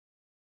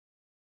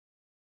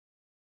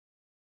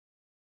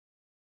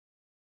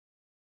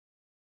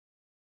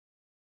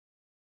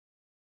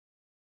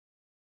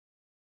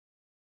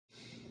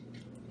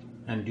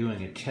I'm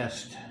doing a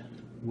test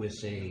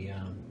with a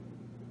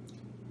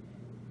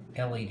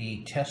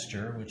LED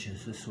tester, which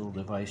is this little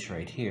device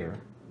right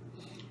here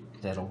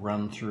that'll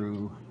run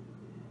through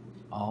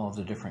all of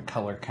the different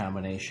color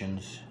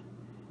combinations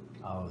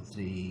of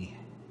the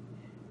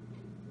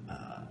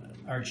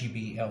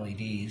RGB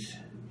LEDs.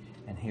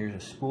 And here's a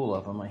spool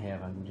of them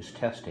I'm just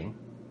testing,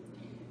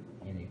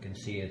 and you can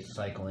see it's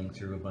cycling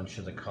through a bunch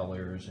of the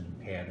colors and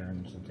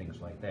patterns and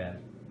things like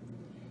that.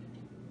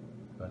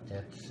 But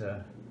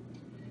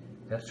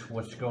that's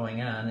what's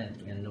going on,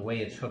 and the way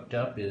it's hooked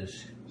up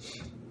is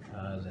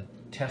the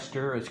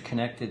tester is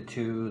connected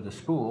to the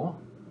spool,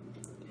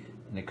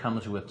 and it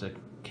comes with the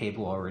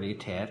cable already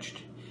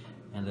attached,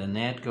 and then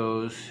that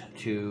goes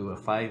to a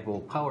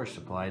 5-volt power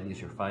supply.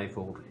 These are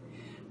 5-volt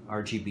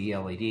RGB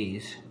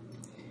LEDs,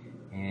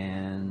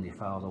 and you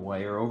follow the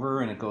wire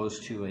over and it goes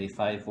to a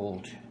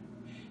 5-volt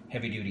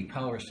heavy-duty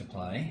power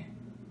supply.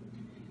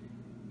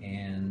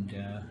 And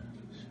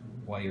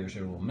wires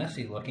are a little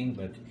messy looking,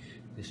 but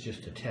it's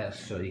just a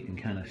test so you can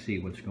kind of see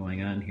what's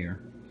going on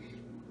here.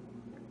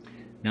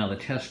 Now the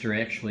tester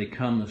actually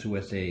comes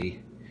with a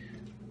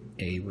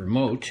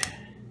remote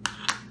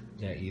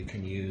that you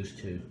can use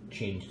to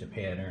change the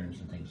patterns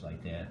and things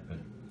like that, but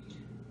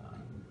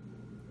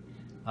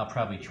I'll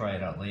probably try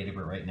it out later.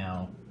 But right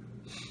now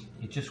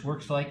it just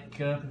works like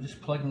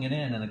just plugging it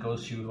in, and it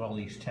goes through all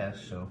these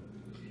tests, so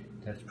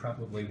that's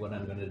probably what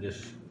I'm going to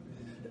just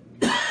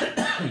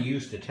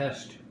use to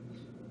test.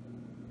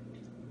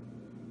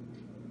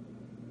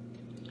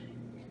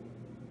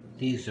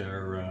 These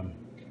are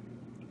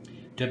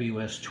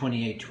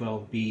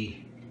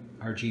WS2812B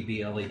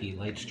RGB LED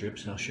light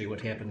strips, and I'll show you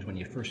what happens when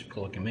you first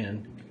plug them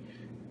in.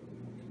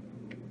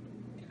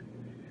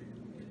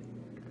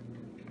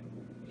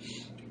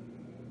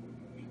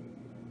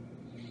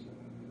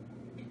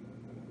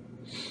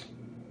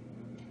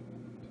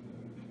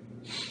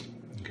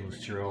 It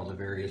goes through all the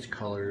various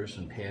colors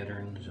and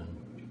patterns,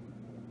 and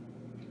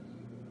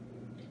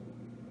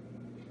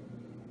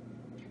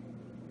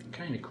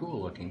kind of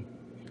cool looking,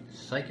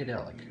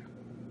 psychedelic.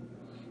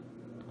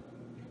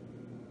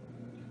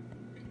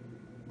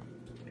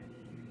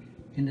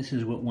 And this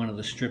is what one of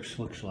the strips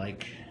looks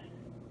like.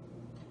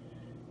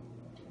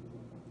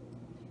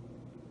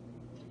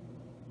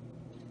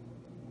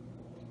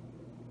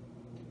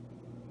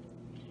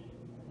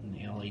 And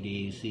the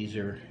LEDs, these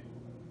are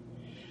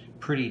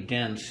pretty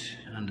dense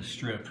on the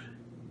strip.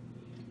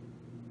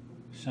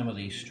 Some of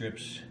these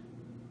strips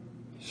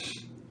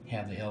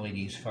have the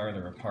LEDs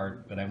farther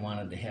apart, but I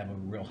wanted to have a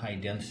real high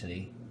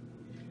density.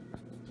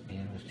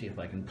 And we'll see if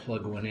I can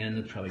plug one in.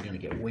 It's probably going to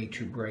get way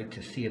too bright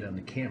to see it on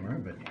the camera,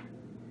 but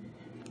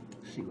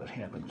see what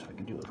happens if I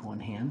can do it with one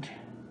hand.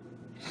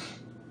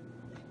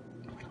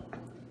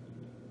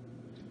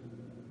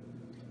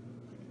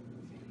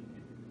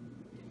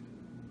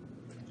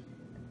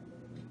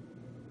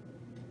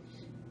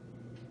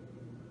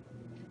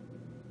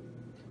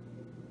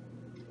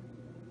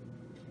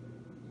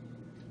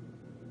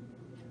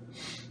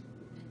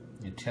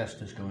 The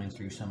test is going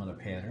through some of the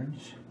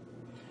patterns,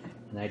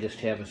 and I just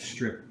have a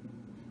strip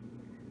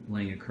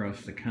laying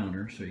across the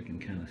counter so you can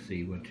kind of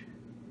see what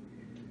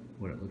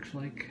it looks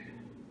like.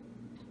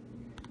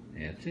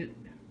 That's it.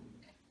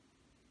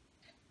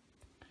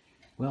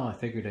 Well, I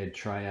figured I'd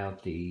try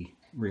out the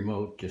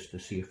remote just to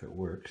see if it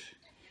works.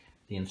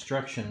 The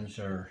instructions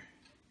are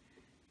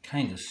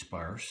kind of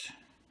sparse.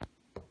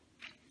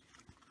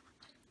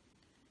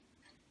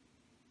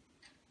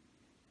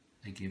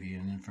 They give you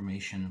an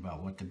information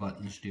about what the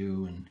buttons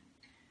do, and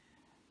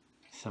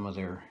some of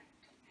their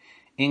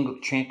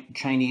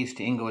Chinese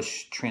to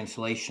English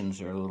translations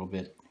are a little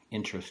bit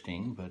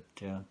interesting, but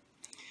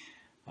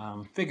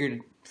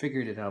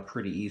figured it out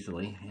pretty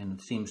easily, and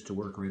it seems to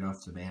work right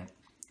off the bat.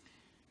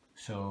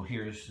 So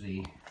here's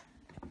the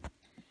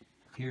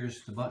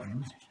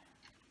button,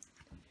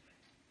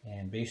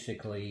 and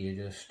basically you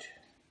just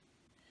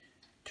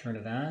turn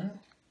it on,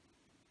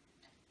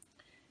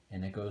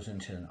 and it goes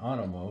into an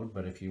auto mode.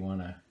 But if you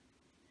want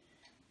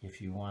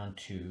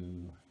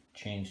to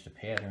change the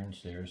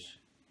patterns, there's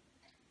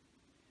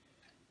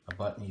a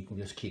button you can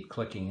just keep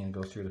clicking and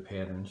go through the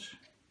patterns.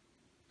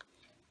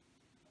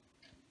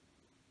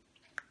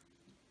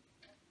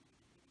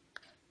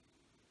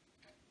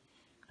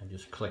 I'm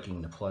just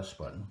clicking the plus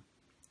button.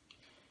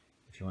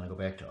 If you want to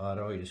go back to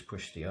auto, you just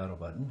push the auto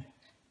button.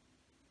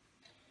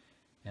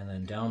 And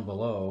then down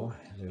below,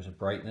 there's a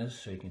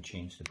brightness, so you can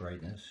change the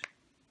brightness,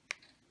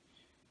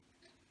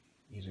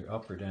 either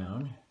up or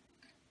down.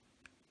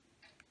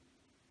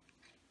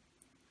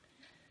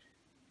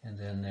 And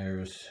then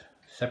there's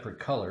separate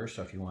colors,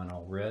 so if you want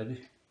all red,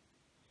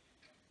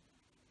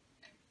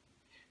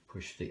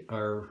 push the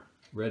R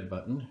red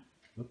button.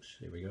 Oops,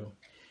 there we go.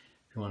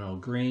 If you want all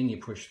green, you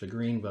push the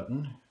green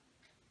button.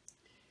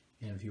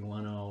 And if you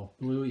want all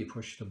blue, you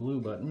push the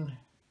blue button.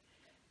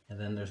 And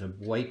then there's a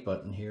white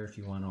button here if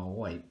you want all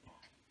white.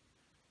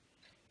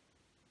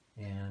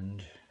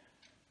 And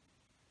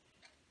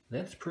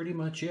that's pretty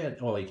much it.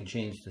 Oh, you can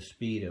change the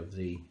speed of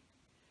the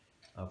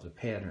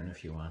pattern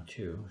if you want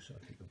to. So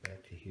if you go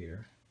back to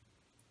here,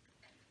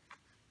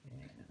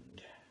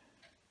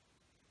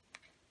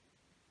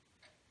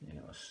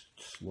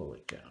 slow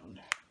it down.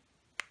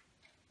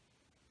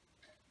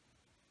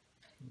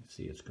 You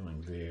see it's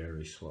going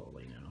very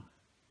slowly now.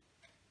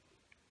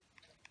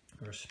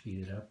 Or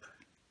speed it up.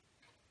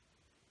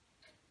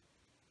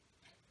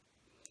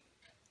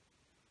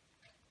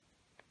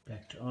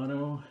 Back to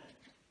auto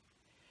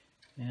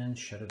and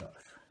shut it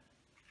off.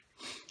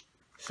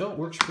 So it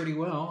works pretty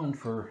well, and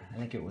for, I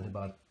think it was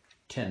about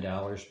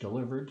 $10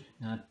 delivered.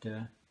 Not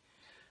a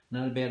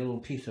bad little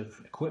piece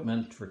of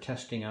equipment for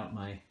testing out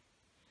my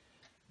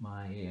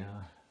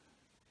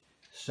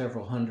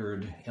several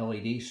hundred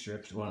LED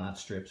strips. Well, not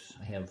strips.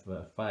 I have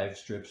 5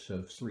 strips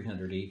of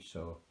 300 each,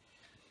 so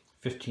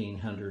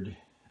 1,500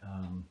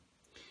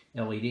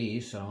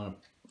 LEDs. So I want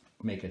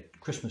to make a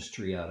Christmas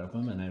tree out of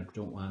them, and I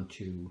don't want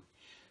to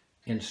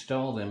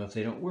install them if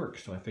they don't work.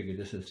 So I figured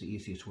this is the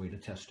easiest way to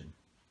test them.